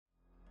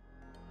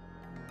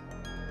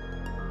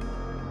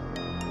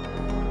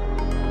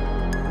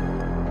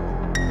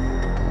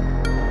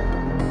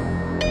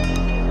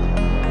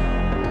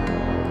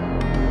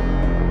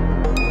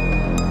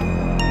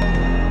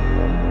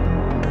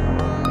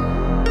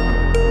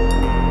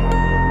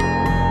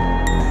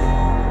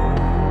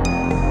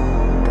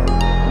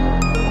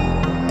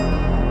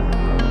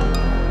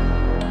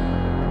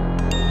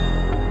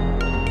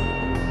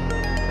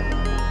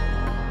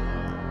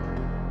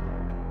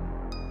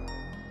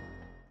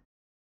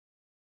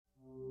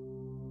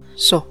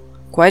So,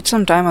 quite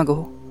some time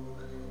ago,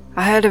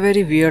 I had a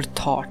very weird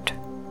thought.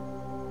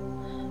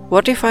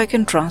 What if I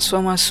can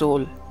transfer my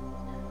soul?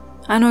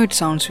 I know it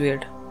sounds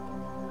weird.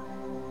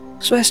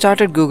 So I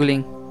started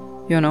Googling,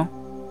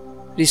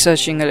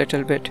 researching a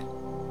little bit.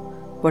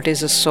 What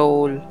is a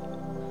soul?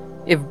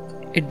 If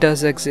it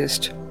does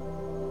exist.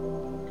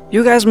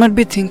 You guys might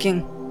be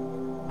thinking,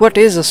 what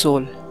is a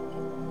soul?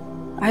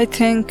 I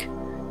think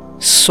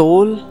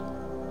soul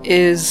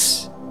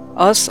is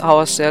us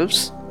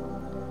ourselves.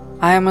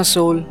 I am a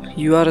soul,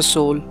 you are a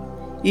soul.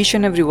 Each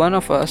and every one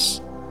of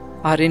us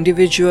are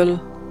individual,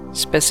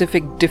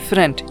 specific,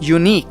 different,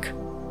 unique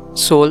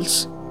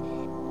souls.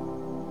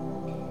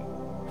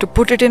 To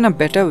put it in a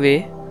better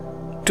way,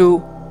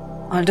 to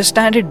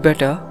understand it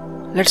better,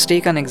 let's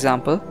take an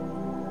example.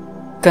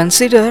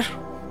 Consider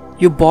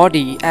your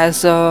body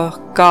as a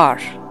car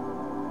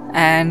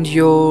and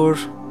your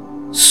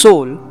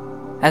soul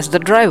as the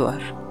driver.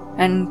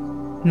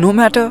 And no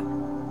matter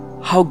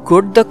how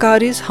good the car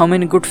is, how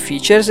many good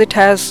features it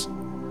has,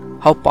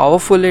 how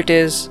powerful it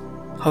is,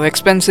 how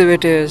expensive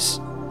it is,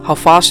 how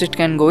fast it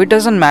can go, it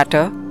doesn't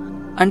matter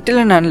until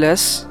and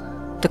unless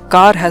the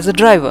car has a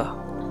driver.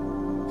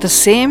 The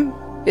same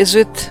is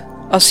with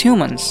us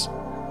humans.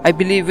 I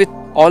believe with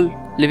all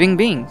living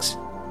beings.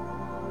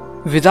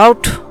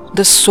 Without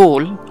the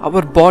soul,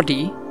 our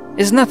body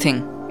is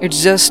nothing.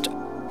 It's just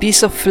a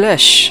piece of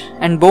flesh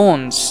and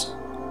bones,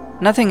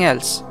 nothing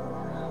else.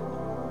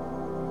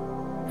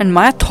 And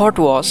my thought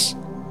was,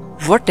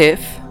 what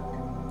if,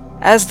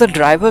 as the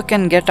driver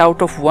can get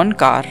out of one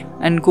car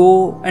and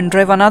go and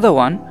drive another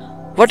one,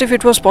 what if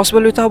it was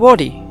possible with our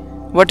body?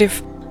 What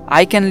if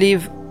I can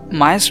leave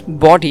my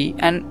body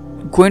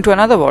and go into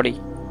another body?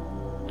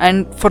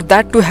 And for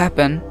that to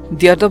happen,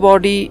 the other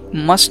body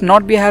must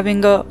not be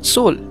having a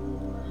soul.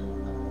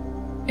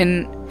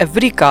 In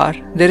every car,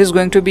 there is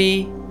going to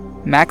be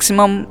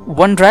maximum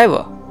one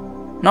driver.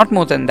 Not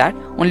more than that,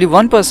 only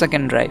one person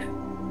can drive.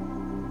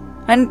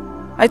 And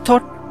I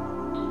thought,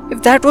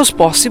 if that was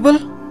possible,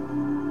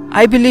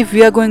 I believe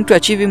we are going to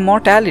achieve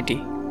immortality.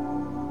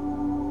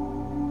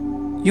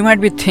 You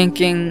might be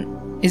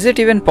thinking, is it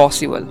even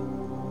possible?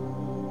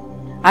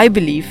 I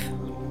believe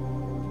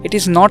it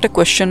is not a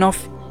question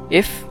of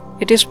if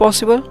it is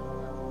possible,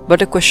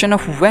 but a question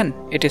of when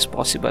it is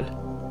possible.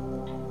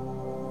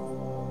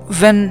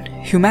 When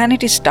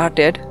humanity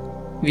started,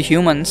 we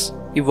humans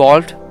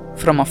evolved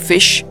from a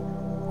fish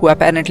who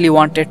apparently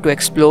wanted to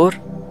explore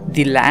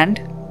the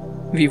land.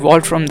 We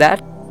evolved from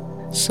that.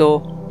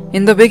 So,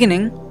 in the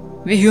beginning,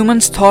 we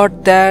humans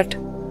thought that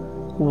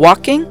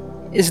walking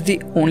is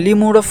the only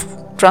mode of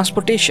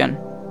transportation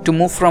to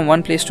move from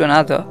one place to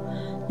another.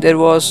 There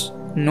was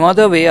no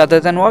other way other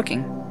than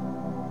walking.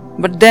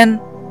 But then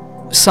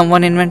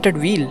someone invented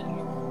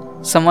wheel.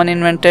 Someone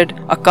invented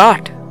a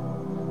cart.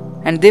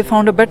 And they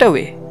found a better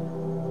way.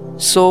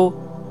 So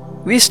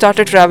we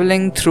started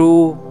traveling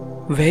through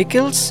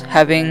vehicles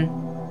having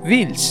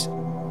wheels.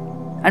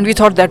 And we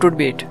thought that would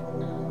be it.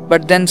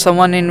 But then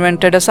someone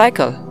invented a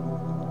cycle.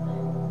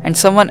 And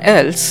someone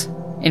else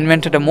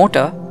invented a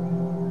motor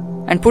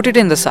and put it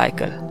in the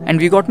cycle. And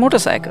we got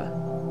motorcycle.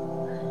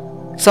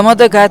 Some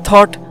other guy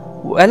thought,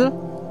 well,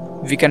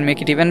 we can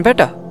make it even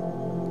better.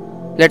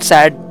 Let's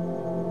add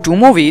 2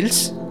 more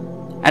wheels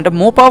and a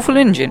more powerful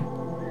engine.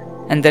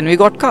 And then we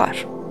got car.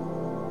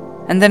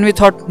 And then we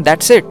thought,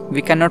 that's it.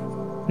 We cannot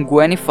go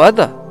any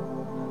further.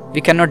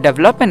 We cannot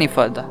develop any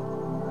further.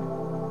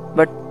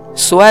 But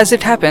so as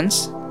it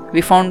happens, we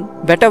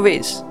found better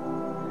ways.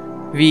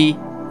 We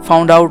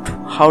found out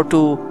how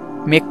to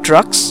make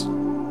trucks,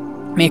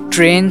 make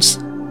trains.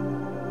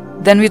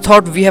 Then we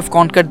thought we have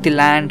conquered the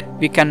land.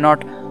 We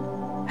cannot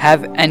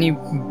have any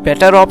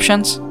better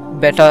options,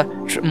 better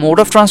mode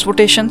of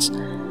transportations.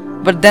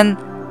 But then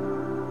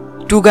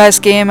 2 guys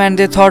came and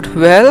they thought,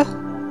 well,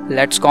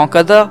 let's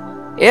conquer the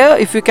air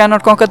if we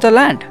cannot conquer the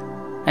land.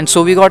 And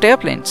so we got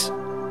airplanes.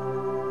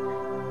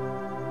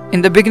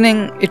 In the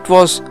beginning, it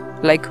was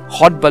like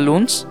hot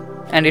balloons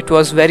and it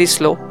was very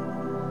slow.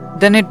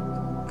 Then it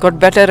got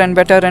better and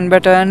better and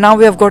better, and now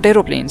we have got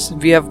aeroplanes.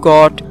 We have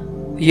got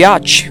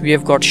yacht, we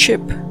have got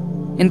ship.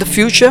 In the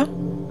future,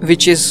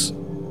 which is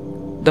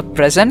the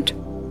present,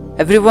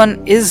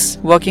 everyone is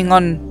working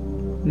on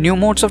new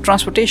modes of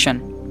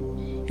transportation.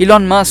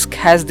 Elon Musk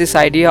has this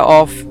idea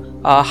of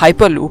a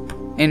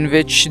hyperloop in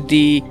which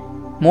the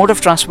mode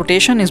of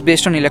transportation is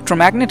based on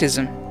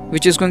electromagnetism,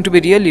 which is going to be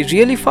really,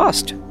 really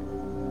fast.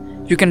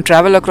 You can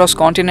travel across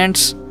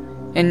continents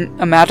in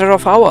a matter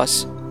of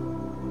hours.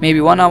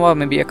 Maybe 1 hour,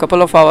 maybe a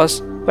couple of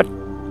hours. But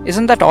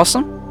isn't that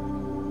awesome?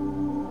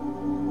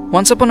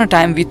 Once upon a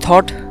time, we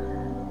thought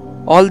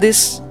all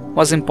this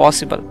was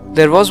impossible.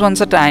 There was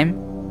once a time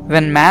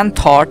when man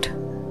thought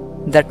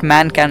that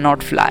man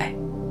cannot fly.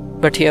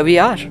 But here we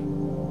are,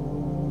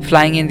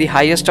 flying in the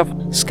highest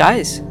of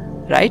skies,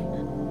 right?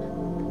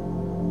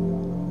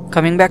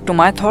 Coming back to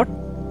my thought,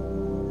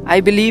 I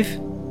believe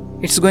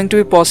it's going to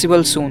be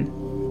possible soon.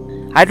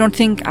 I don't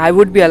think I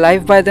would be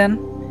alive by then.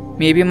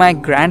 Maybe my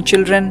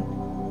grandchildren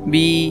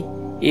be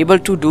able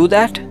to do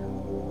that.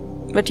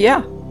 But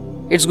yeah,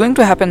 It's going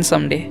to happen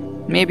someday,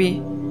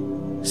 maybe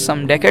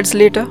some decades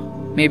later,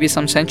 maybe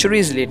some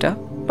centuries later,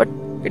 but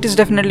it is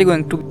definitely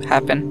going to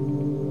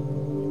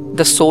happen.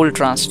 The soul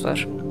transfer.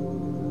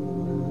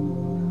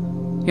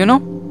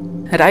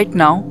 Right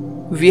now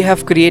we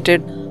have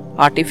created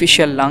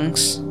artificial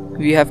lungs,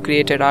 we have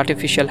created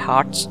artificial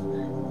hearts,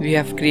 we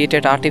have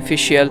created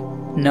artificial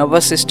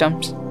nervous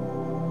systems,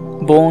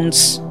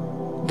 bones,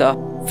 the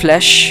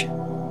flesh.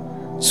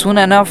 Soon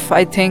enough,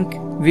 I think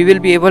we will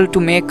be able to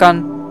make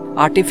an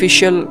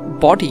artificial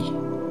body.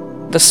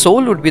 The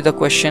soul would be the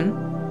question,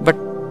 but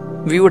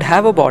we would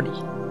have a body.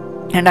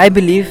 And I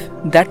believe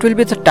that will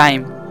be the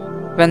time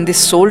when this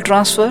soul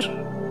transfer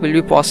will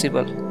be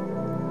possible.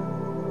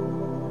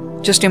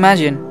 Just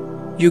imagine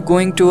you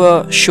going to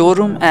a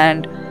showroom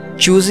and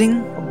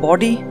choosing a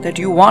body that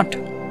you want.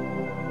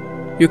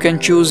 You can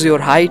choose your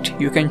height,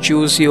 you can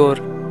choose your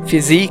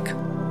physique,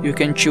 you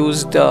can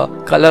choose the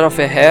color of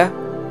your hair,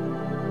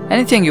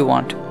 anything you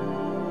want.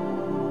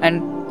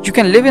 And you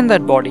can live in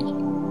that body.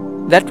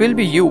 That will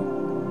be you.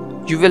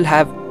 You will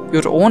have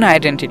your own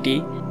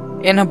identity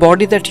in a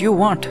body that you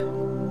want.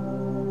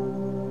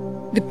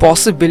 The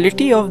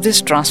possibility of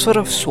this transfer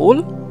of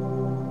soul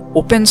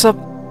opens up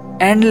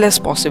endless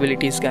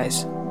possibilities,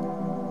 guys.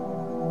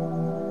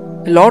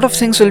 A lot of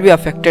things will be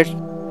affected.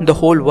 The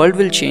whole world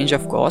will change,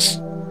 of course,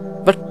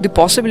 but the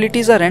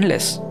possibilities are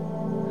endless.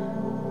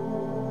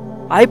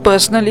 I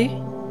personally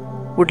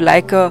would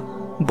like a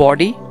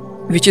body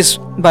which is,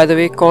 by the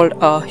way, called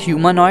a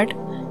humanoid,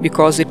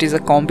 because it is a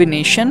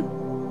combination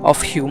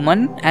of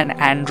human and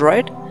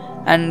android,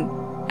 and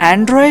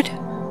android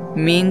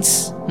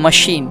means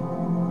machine.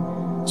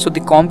 So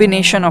the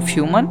combination of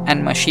human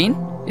and machine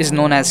is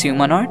known as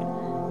humanoid,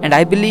 and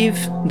I believe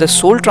the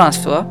soul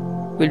transfer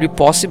will be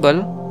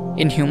possible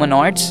in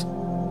humanoids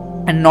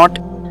and not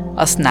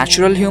us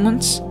natural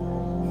humans.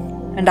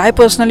 And I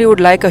personally would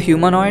like a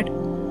humanoid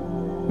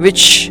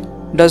which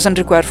doesn't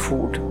require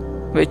food,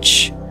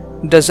 which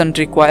doesn't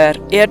require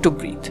air to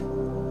breathe,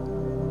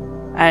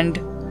 and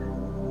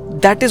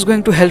that is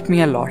going to help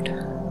me a lot.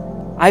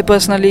 I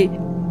personally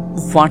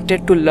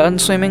wanted to learn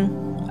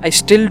swimming. I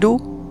still do,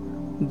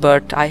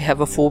 but I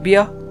have a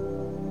phobia,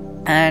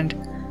 and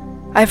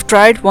I've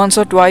tried once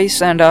or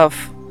twice and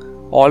I've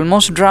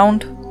almost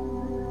drowned.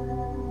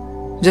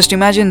 Just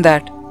imagine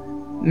that,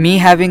 me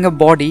having a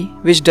body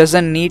which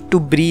doesn't need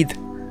to breathe.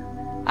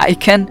 I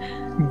can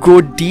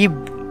go deep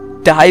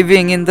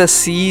diving in the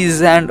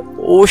seas and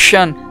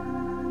ocean.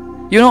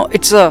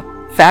 It's a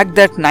fact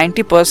that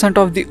 90%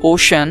 of the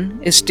ocean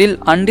is still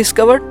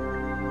undiscovered,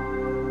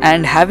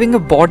 and having a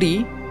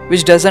body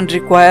which doesn't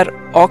require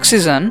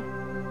oxygen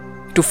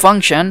to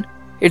function,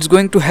 it's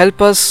going to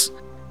help us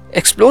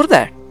explore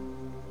that.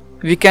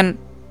 We can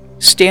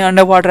stay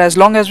underwater as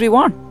long as we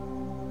want.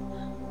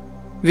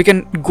 We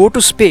can go to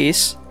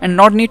space and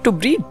not need to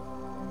breathe.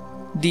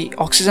 The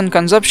oxygen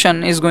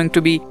consumption is going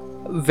to be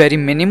very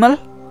minimal,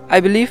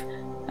 I believe,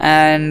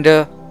 and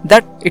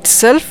that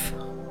itself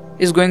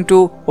is going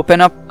to open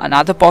up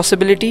another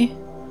possibility,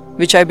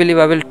 which I believe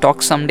I will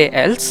talk someday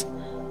else.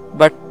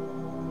 But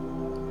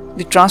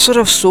the transfer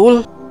of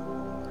soul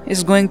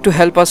is going to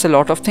help us a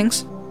lot of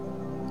things.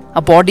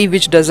 A body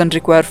which doesn't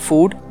require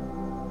food,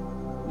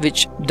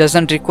 which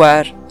doesn't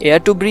require air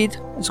to breathe,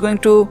 is going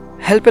to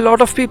help a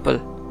lot of people.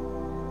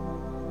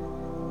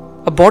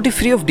 A body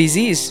free of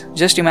disease,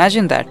 just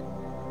imagine that.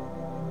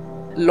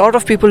 A lot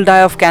of people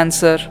die of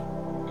cancer,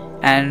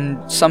 and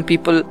some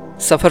people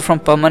suffer from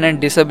permanent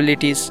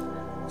disabilities,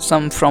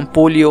 some from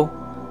polio.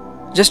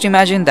 Just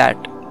imagine that.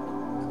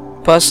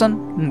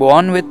 Person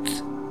born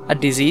with a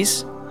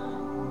disease,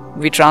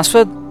 we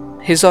transfer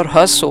his or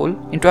her soul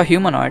into a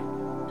humanoid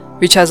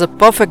which has a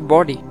perfect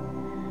body.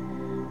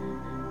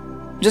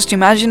 Just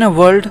imagine a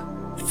world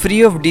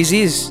free of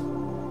disease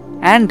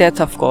and death,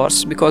 of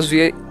course, because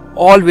we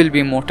all will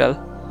be mortal.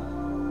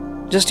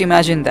 Just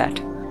imagine that.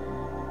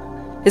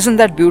 Isn't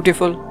that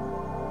beautiful?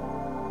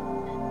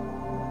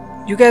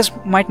 You guys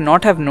might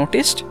not have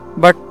noticed,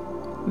 but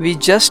we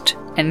just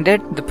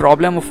ended the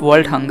problem of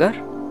world hunger.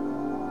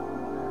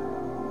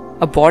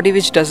 A body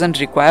which doesn't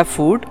require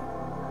food,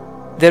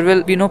 there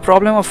will be no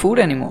problem of food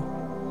anymore.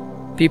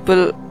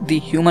 People, the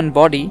human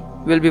body,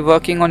 will be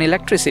working on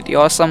electricity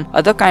or some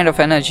other kind of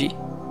energy,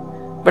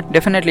 but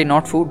definitely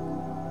not food.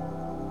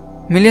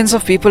 Millions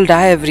of people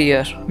die every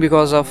year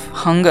because of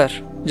hunger.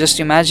 Just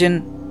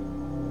imagine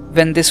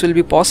when this will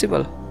be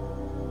possible.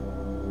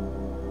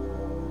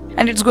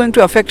 And it's going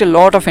to affect a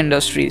lot of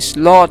industries,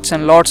 lots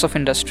and lots of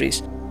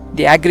industries.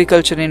 The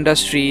agriculture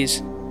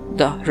industries,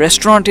 the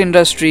restaurant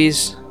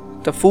industries,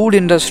 the food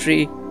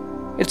industry,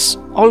 it's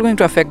all going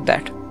to affect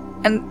that.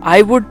 And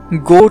I would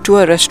go to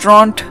a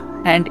restaurant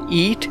and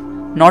eat,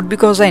 not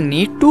because I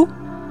need to,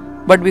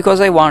 but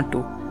because I want to.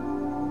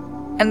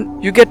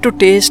 And you get to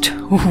taste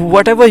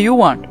whatever you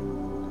want.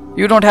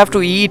 You don't have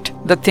to eat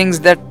the things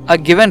that are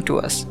given to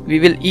us. We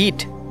will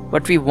eat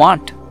what we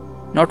want,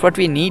 not what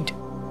we need.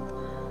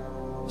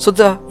 So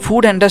the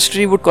food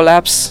industry would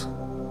collapse,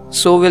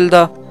 so will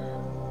the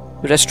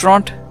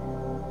restaurant,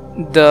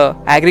 the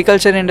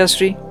agriculture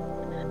industry.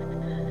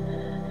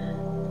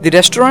 the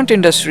restaurant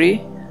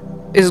industry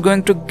is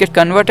going to get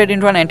converted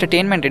into an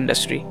entertainment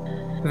industry,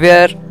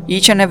 where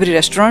each and every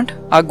restaurant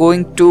are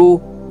going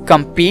to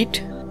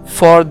compete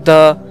for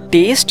the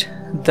taste,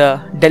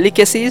 the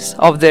delicacies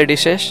of their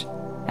dishes,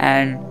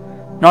 and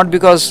not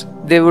because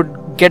they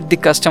would get the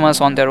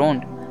customers on their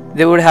own.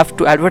 They would have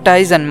to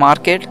advertise and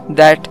market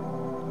that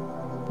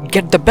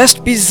get the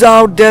best pizza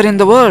out there in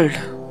the world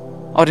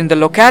or in the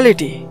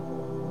locality,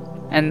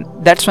 and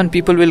that's when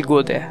people will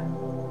go there.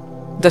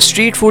 The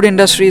street food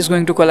industry is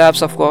going to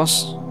collapse, of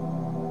course,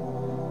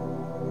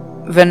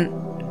 when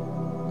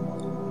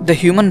the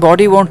human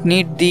body won't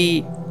need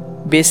the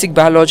basic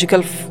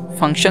biological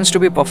functions to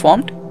be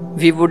performed.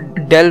 We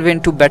would delve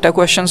into better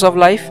questions of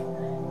life.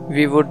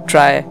 We would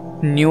try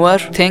newer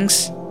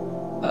things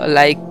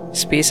like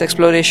space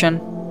exploration.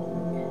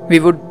 We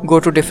would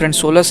go to different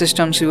solar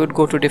systems. We would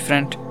go to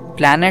different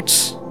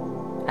planets,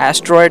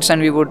 asteroids,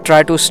 and we would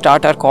try to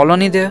start our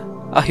colony there,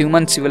 a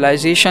human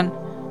civilization.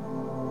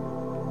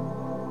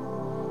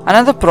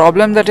 Another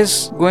problem that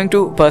is going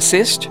to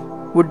persist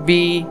would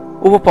be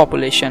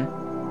overpopulation.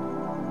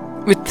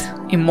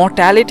 With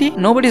immortality,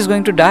 nobody is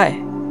going to die,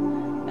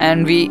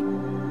 and we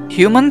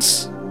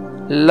humans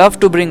love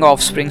to bring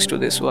offsprings to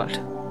this world,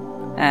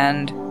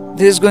 and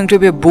there is going to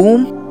be a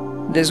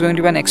boom. There's going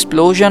to be an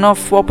explosion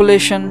of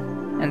population,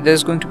 and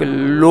there's going to be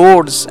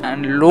loads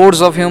and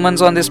loads of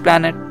humans on this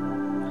planet.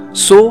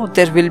 So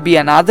there will be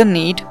another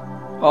need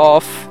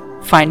of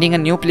finding a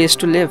new place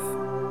to live.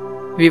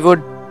 We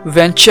would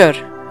venture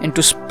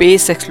into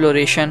space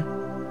exploration,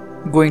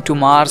 going to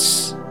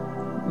Mars,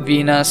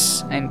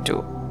 Venus,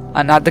 into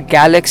another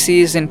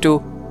galaxies,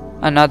 into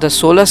another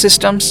solar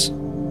systems,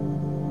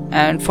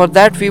 and for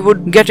that we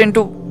would get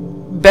into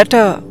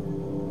better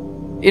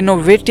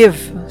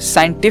innovative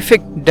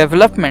scientific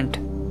development.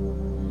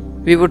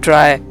 We would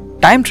try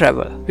time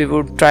travel. We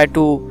would try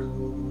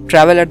to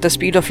travel at the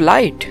speed of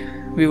light.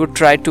 We would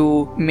try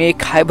to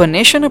make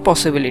hibernation a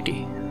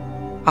possibility.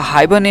 A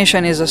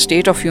hibernation is a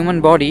state of human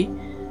body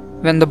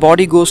when the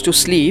body goes to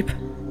sleep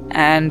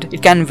and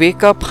it can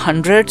wake up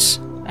hundreds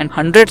and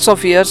hundreds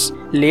of years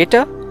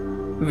later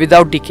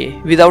without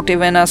decay, without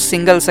even a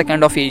single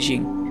second of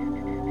aging.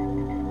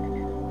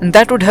 And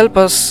that would help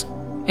us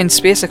in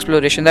space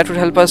exploration. That would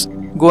help us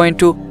go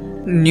into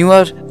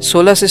newer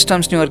solar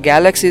systems, newer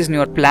galaxies,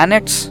 newer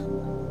planets.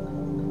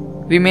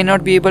 We may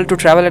not be able to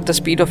travel at the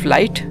speed of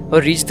light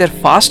or reach there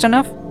fast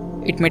enough.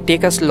 It may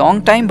take us a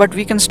long time, but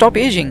we can stop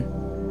aging.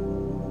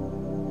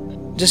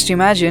 Just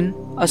imagine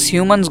us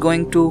humans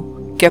going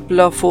to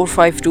Kepler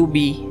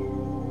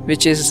 452b,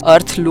 which is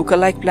Earth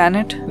lookalike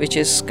planet, which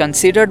is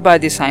considered by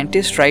the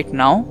scientists right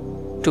now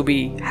to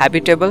be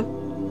habitable,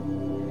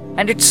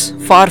 and it's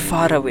far,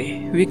 far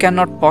away. We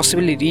cannot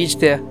possibly reach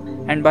there,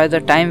 and by the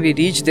time we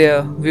reach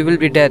there, we will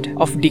be dead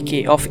of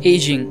decay, of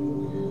aging.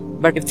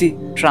 But if the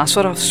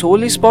transfer of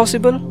soul is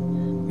possible,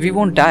 we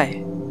won't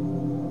die.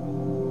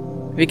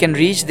 We can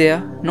reach there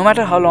no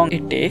matter how long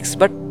it takes,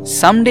 but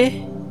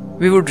someday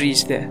we would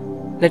reach there.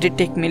 Let it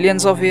take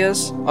millions of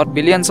years or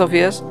billions of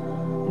years,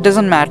 it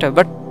doesn't matter,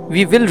 but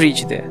we will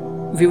reach there.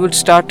 We will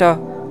start a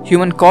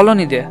human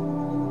colony there.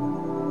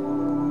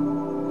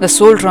 The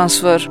soul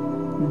transfer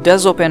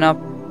does open up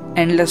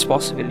endless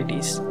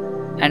possibilities.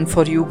 And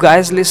for you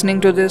guys listening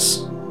to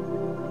this,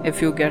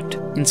 if you get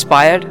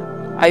inspired,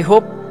 I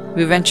hope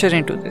we venture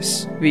into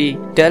this. We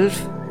delve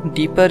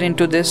deeper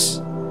into this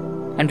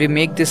and we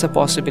make this a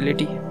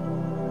possibility.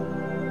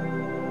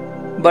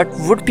 But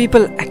would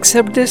people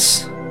accept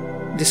this?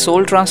 The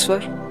soul transfer?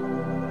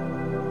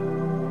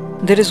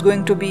 There is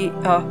going to be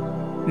a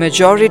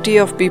majority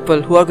of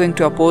people who are going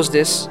to oppose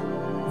this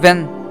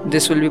when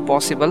this will be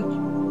possible.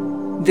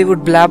 They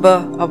would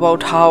blabber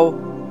about how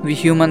we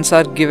humans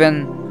are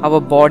given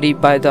our body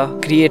by the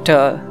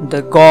Creator,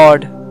 the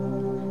God,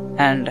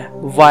 and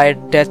why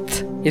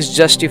death is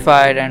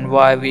justified and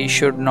why we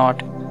should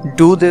not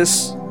do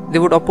this. They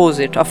would oppose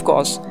it. Of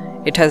course,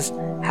 it has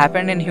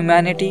happened in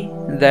humanity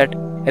that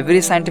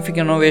every scientific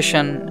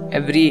innovation,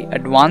 every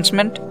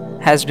advancement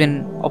has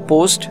been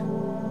opposed,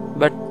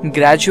 but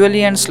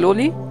gradually and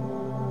slowly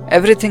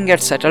everything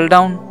gets settled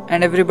down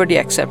and everybody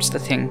accepts the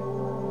thing.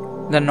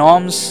 The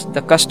norms,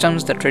 the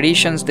customs, the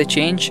traditions, they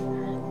change,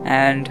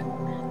 and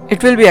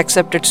it will be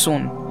accepted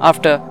soon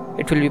after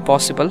it will be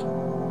possible.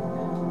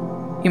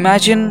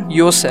 Imagine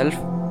yourself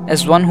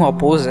as one who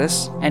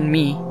opposes and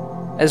me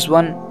as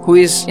one who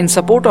is in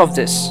support of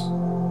this.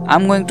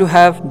 I'm going to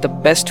have the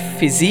best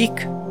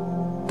physique,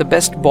 the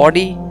best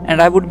body,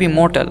 and I would be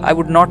mortal. I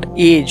would not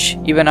age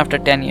even after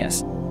 10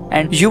 years.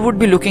 And you would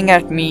be looking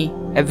at me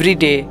every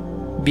day,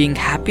 being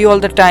happy all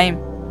the time,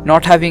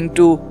 not having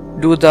to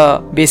do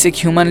the basic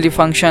humanly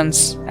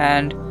functions,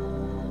 and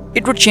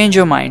it would change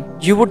your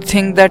mind. You would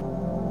think that,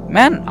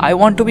 man, I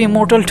want to be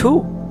immortal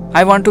too.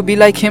 I want to be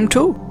like him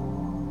too.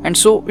 And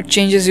so it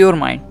changes your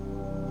mind.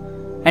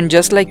 And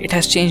just like it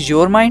has changed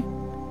your mind,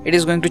 it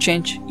is going to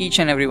change each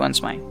and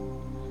everyone's mind.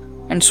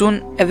 And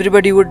soon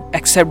everybody would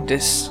accept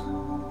this.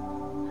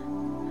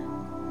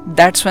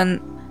 That's when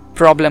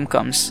problem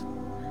comes.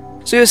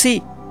 So you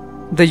see,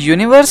 the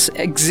universe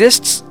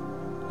exists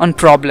on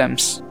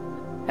problems.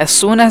 As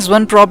soon as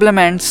one problem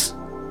ends,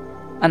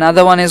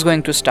 another one is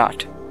going to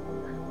start.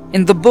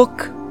 In the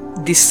book,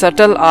 The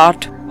Subtle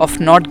Art of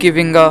Not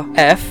Giving a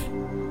F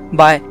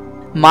by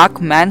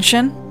Mark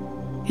Manson,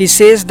 he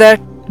says that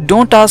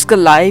don't ask a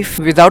life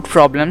without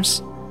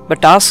problems,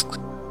 but ask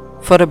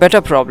for a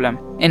better problem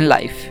in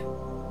life.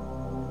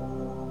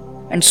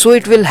 And so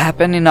it will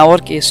happen in our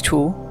case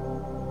too.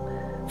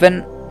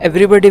 When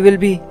everybody will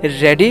be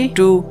ready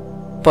to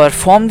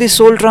perform the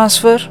soul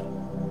transfer,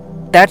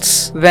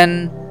 that's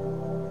when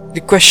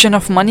the question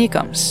of money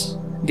comes,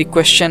 the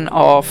question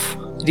of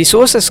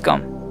resources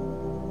come.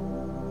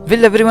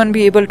 Will everyone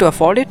be able to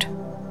afford it?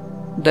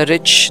 The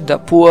rich, the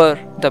poor,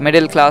 the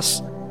middle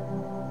class.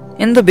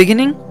 In the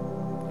beginning,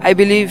 I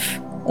believe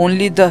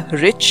only the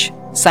rich,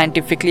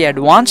 scientifically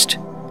advanced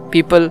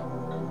people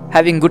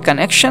having good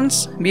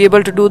connections be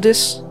able to do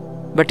this,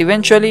 but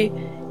eventually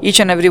each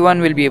and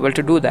everyone will be able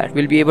to do that,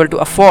 will be able to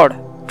afford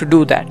to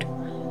do that.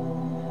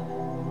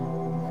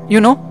 You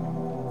know,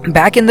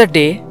 back in the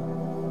day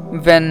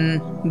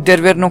when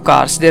there were no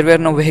cars, there were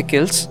no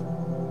vehicles,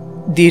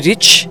 the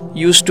rich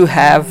used to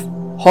have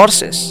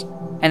horses,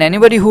 and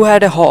anybody who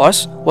had a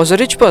horse was a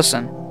rich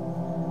person.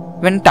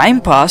 When time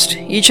passed,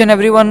 each and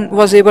everyone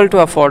was able to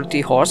afford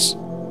the horse,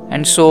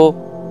 and so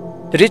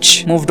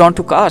rich moved on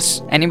to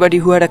cars. Anybody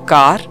who had a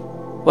car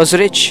was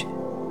rich,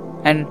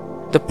 and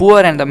the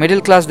poor and the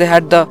middle class, they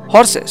had the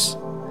horses.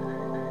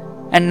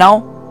 And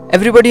now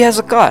everybody has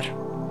a car,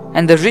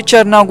 and the rich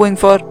are now going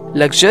for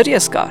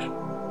luxurious car.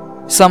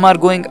 Some are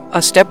going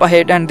a step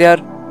ahead and they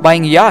are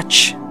buying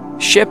yachts,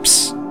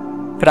 ships,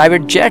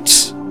 private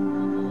jets.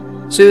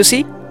 So you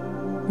see,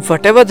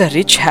 whatever the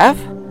rich have,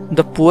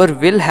 the poor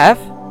will have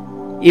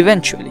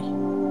eventually.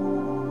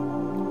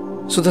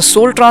 So the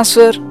soul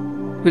transfer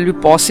will be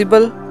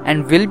possible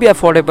and will be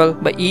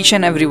affordable by each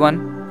and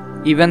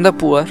everyone, even the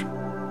poor.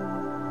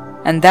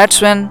 And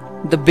that's when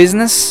the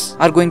business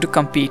are going to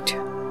compete.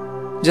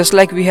 Just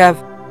like we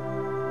have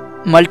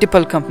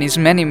multiple companies,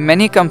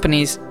 many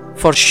companies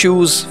for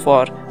shoes,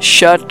 for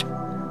shirt,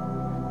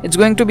 it's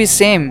going to be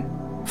same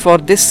for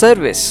this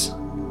service.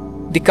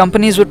 The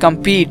companies would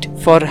compete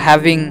for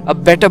having a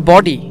better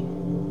body,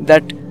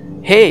 that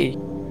hey,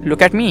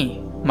 look at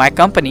me, my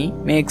company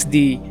makes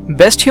the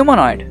best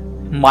humanoid,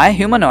 my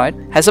humanoid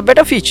has a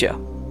better feature,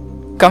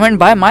 come and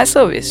buy my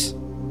service.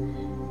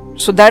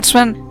 So that's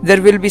when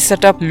there will be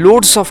set up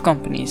loads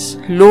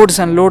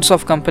and loads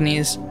of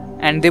companies,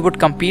 and they would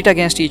compete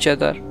against each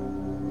other,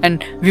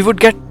 and we would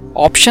get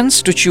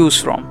options to choose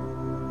from,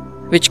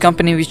 which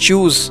company we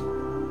choose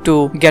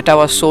to get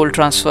our soul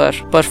transfer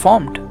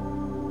performed.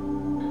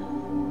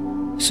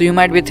 So you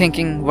might be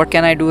thinking, what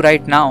can I do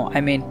right now?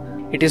 I mean,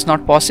 it is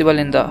not possible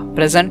in the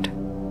present.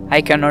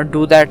 I cannot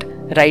do that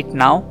right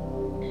now.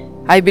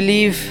 I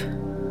believe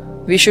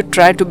we should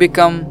try to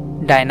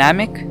become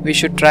dynamic. We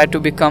should try to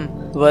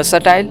become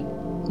versatile,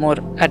 more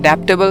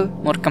adaptable,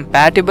 more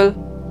compatible.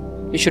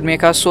 We should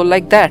make our soul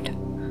like that.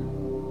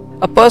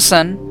 A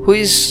person who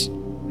is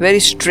very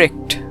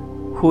strict,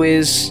 who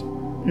is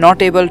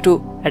not able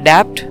to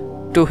adapt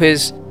to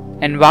his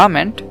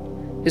environment,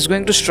 is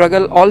going to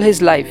struggle all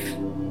his life.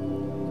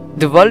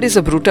 The world is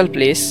a brutal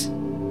place,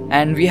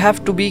 and we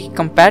have to be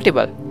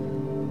compatible.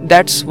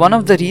 That's one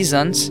of the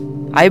reasons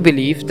I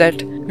believe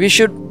that we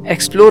should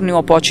explore new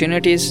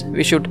opportunities.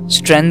 We should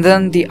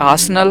strengthen the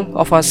arsenal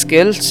of our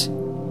skills.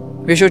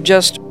 We should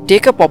just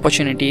take up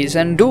opportunities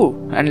and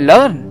do and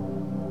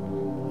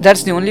learn.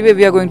 That's the only way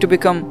we are going to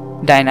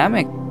become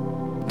dynamic.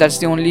 That's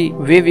the only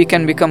way we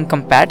can become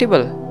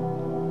compatible.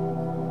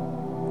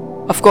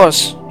 Of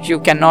course, you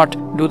cannot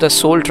do the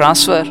soul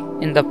transfer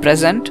in the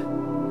present,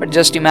 but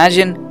just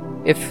imagine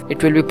if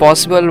it will be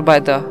possible by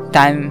the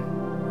time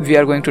we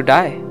are going to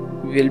die.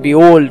 We will be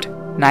old,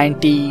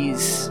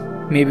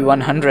 90s, maybe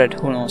 100,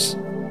 who knows.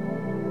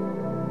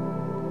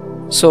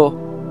 So,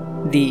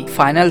 the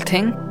final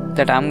thing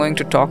that I'm going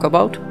to talk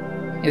about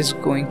is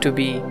going to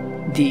be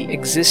the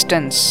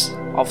existence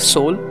of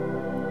soul.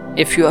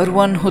 If you are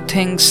one who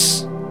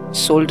thinks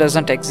soul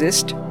doesn't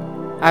exist,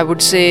 I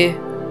would say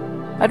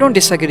I don't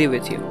disagree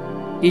with you.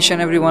 Each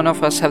and every one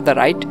of us have the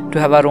right to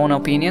have our own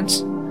opinions,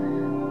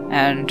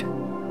 and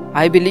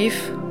I believe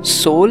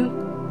soul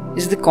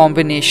is the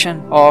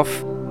combination of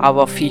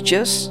our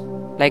features,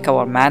 like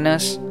our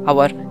manners,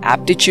 our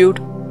aptitude,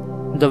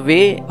 the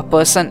way a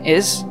person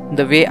is,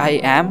 the way I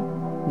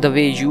am, the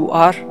way you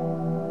are,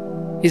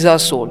 is our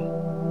soul.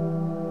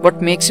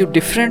 What makes you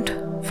different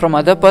from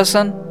other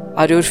person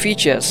are your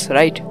features,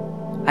 right?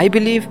 I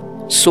believe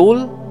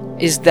soul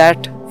is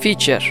that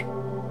feature.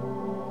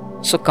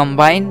 So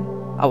combine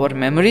our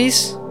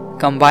memories,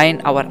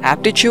 combine our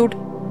aptitude,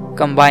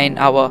 combine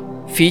our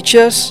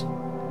features,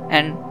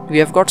 and we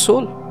have got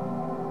soul.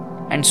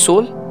 And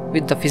soul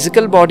with the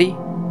physical body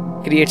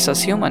creates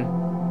us human.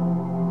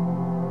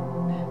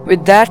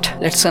 With that,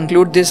 let's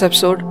conclude this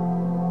episode.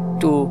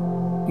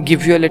 To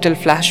give you a little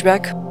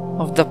flashback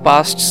of the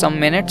past some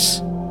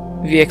minutes,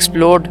 we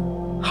explored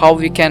how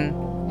we can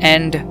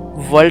end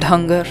world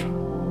hunger.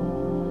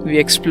 We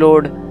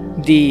explored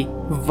the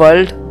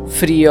world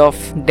free of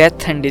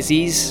death and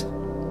disease.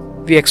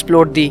 We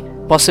explored the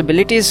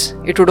possibilities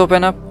it would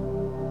open up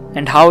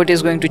and how it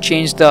is going to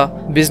change the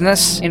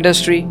business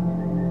industry.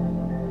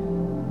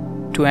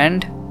 To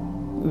end,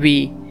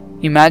 we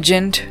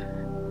imagined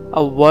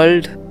a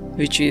world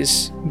which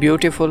is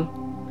beautiful,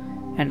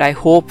 and I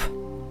hope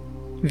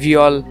we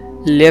all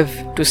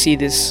live to see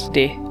this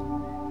day,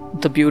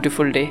 the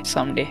beautiful day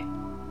someday.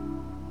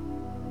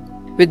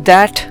 With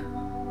that,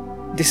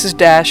 this is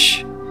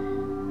Dash.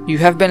 You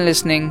have been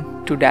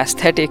listening to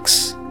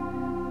Dasthetics,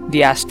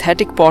 the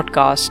aesthetic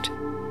podcast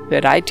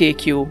where I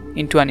take you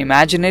into an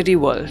imaginary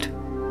world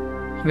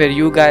where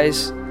you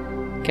guys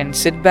can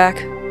sit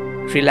back,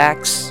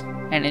 relax,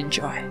 and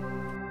enjoy.